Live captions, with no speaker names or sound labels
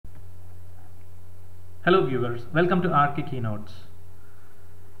Hello viewers, welcome to RK Keynotes.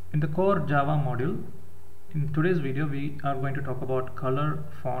 In the core Java module, in today's video we are going to talk about color,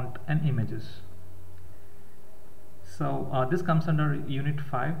 font and images. So this comes under Unit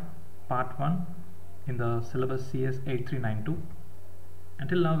 5, Part 1 in the syllabus CS 8392.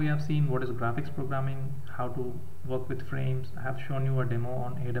 Until now we have seen what is graphics programming, how to work with frames. I have shown you a demo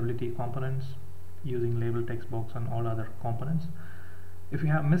on AWT components using label, text box and all other components. If you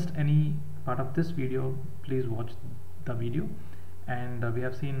have missed any part of this video, please watch the video. And we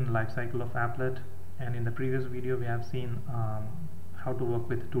have seen lifecycle of applet, and in the previous video we have seen how to work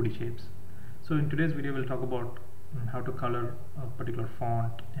with 2D shapes. So in today's video we'll talk about how to color a particular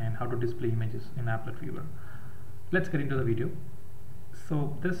font and how to display images in applet viewer. Let's get into the video.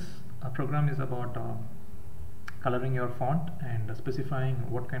 So this program is about coloring your font and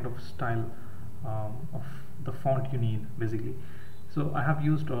specifying what kind of style of the font you need basically. So I have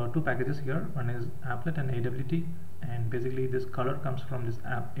used two packages here. One is applet and AWT, and basically this color comes from this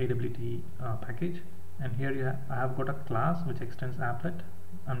AWT package. And here I have got a class which extends applet.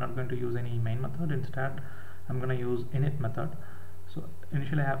 I'm not going to use any main method. Instead I'm going to use init method. So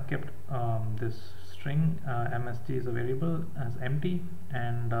initially I have kept this string msg is a variable as empty,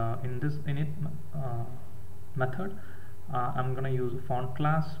 and in this init method I'm going to use a font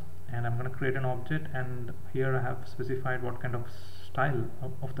class, and I'm going to create an object, and here I have specified what kind of style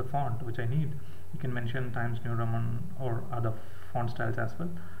of the font which I need. You can mention Times New Roman or other font styles as well.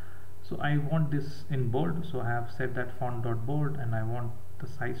 So I want this in bold, so I have set that Font.BOLD, and I want the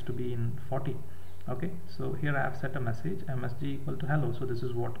size to be in 40. Okay, so here I have set a message msg equal to hello, so this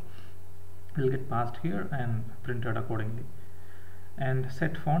is what will get passed here and printed accordingly. And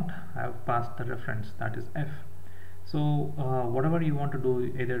set font, I have passed the reference, that is F. So whatever you want to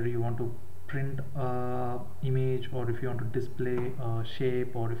do, either you want to print image, or if you want to display a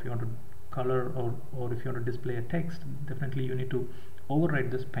shape, or if you want to color, or if you want to display a text, definitely you need to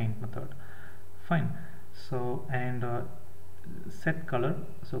override this paint method. Fine. So and set color,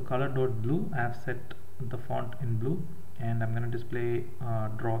 so color.blue, I have set the font in blue, and I'm going to display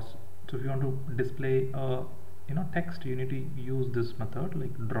draws. So if you want to display text, you need to use this method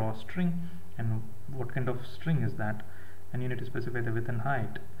like DrawString, and what kind of string is that, and you need to specify the width and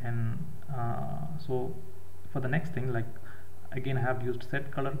height. And so for the next thing, like again I have used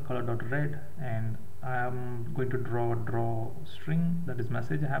set color, color.red, and I am going to draw string, that is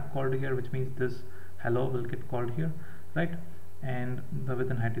message I have called here, which means this hello will get called here, right? And the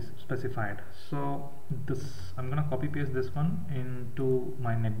width and height is specified. So this I'm gonna copy paste this one into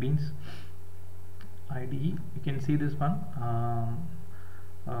my Netbeans IDE. You can see this one.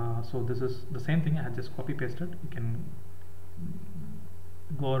 So this is the same thing I had just copy pasted. You can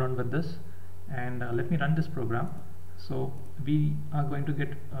go around with this, and let me run this program. So we are going to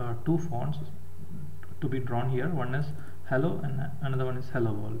get two fonts to be drawn here. One is hello and another one is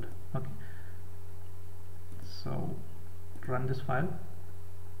hello world. Okay, so run this file.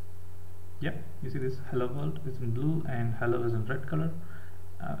 Yep, you see this hello world is in blue and hello is in red color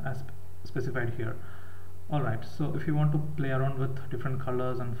as specified here. Alright, so if you want to play around with different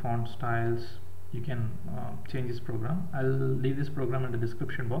colors and font styles, you can change this program. I'll leave this program in the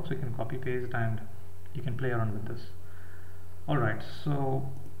description box, so you can copy paste and you can play around with this. Alright, so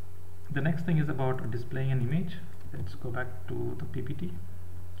the next thing is about displaying an image. Let's go back to the PPT.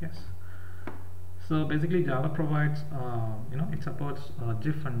 Yes. So basically Java provides, it supports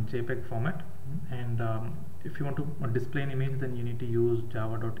GIF and JPEG format, and if you want to display an image, then you need to use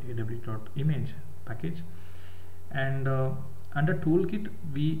java.awt.Image package. And under Toolkit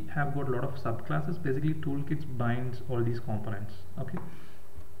we have got a lot of subclasses. Basically Toolkit binds all these components. Okay,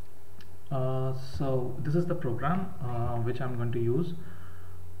 so this is the program which I'm going to use.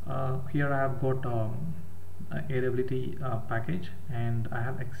 Here I have got AWT package, and I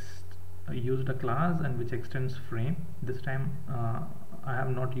have used a class and which extends frame. This time I have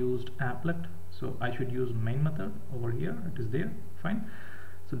not used applet, so I should use main method over here. It is there, fine.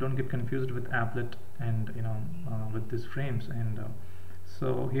 So don't get confused with applet and with these frames. And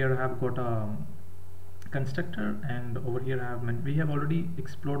so here I have got a constructor, and over here we have already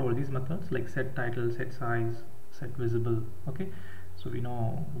explored all these methods like setTitle, setSize, setVisible. Okay, so we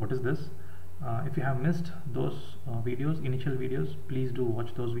know what is this. If you have missed those initial videos, please do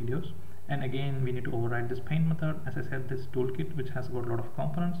watch those videos. And again we need to override this paint method. As I said, this toolkit which has got a lot of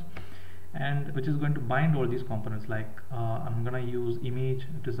components, and which is going to bind all these components. Like I'm gonna use image,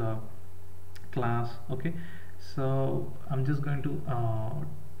 it is a class. Okay, so I'm just going to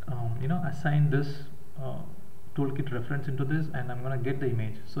assign this toolkit reference into this, and I'm gonna get the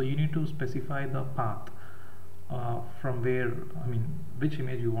image. So you need to specify the path from where, which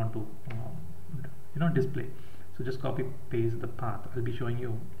image you want to display. So just copy paste the path. I'll be showing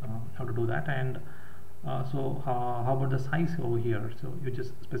you how to do that. And so how about the size over here? So you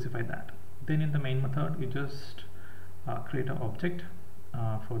just specify that. Then in the main method you just create an object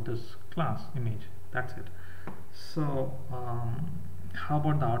for this class image. That's it. So how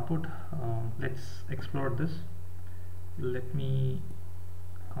about the output? Let's explore this. Let me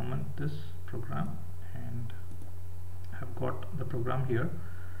comment this program, and I've got the program here.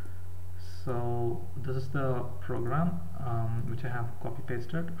 So this is the program which I have copy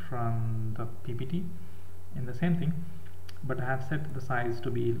pasted from the PPT in the same thing, but I have set the size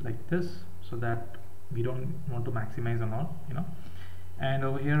to be like this so that we don't want to maximize and all, and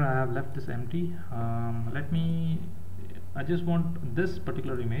over here I have left this empty. I just want this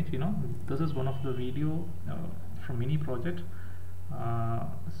particular image. This is one of the video from mini project.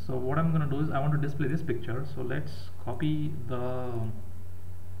 So what I'm going to do is I want to display this picture. So let's copy the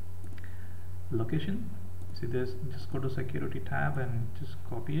location. See this, just go to security tab and just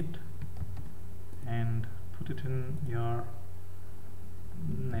copy it and put it in your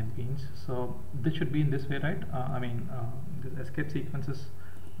Netbeans. So this should be in this way, right? This escape sequences,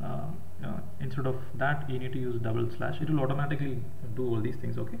 instead of that you need to use // it will automatically do all these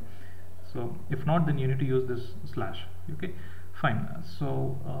things. Okay, so if not, then you need to use this slash. Okay, fine.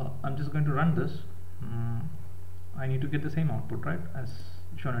 So I'm just going to run this. I need to get the same output, right, as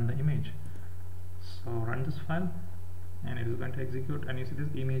shown in the image. So run this file and it is going to execute, and you see this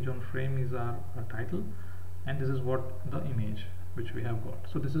image on frame is our title, and this is what the image which we have got.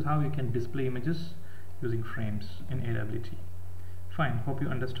 So this is how you can display images using frames in AWT. Fine, hope you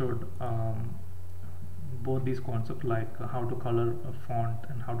understood both these concepts, like how to color a font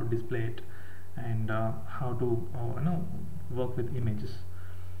and how to display it, and how to work with images.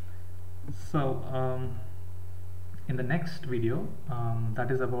 So in the next video,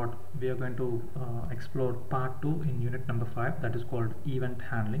 that is about, we are going to explore part 2 in unit number 5, that is called event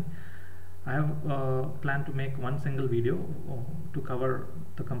handling. I have planned to make one single video to cover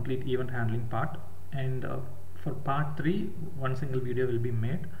the complete event handling part, and for part 3 one single video will be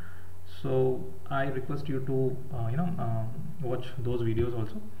made. So I request you to watch those videos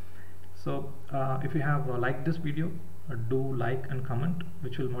also. So if you have liked this video, do like and comment,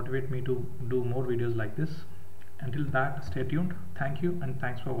 which will motivate me to do more videos like this. Until that, stay tuned. Thank you, and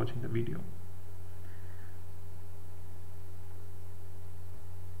thanks for watching the video.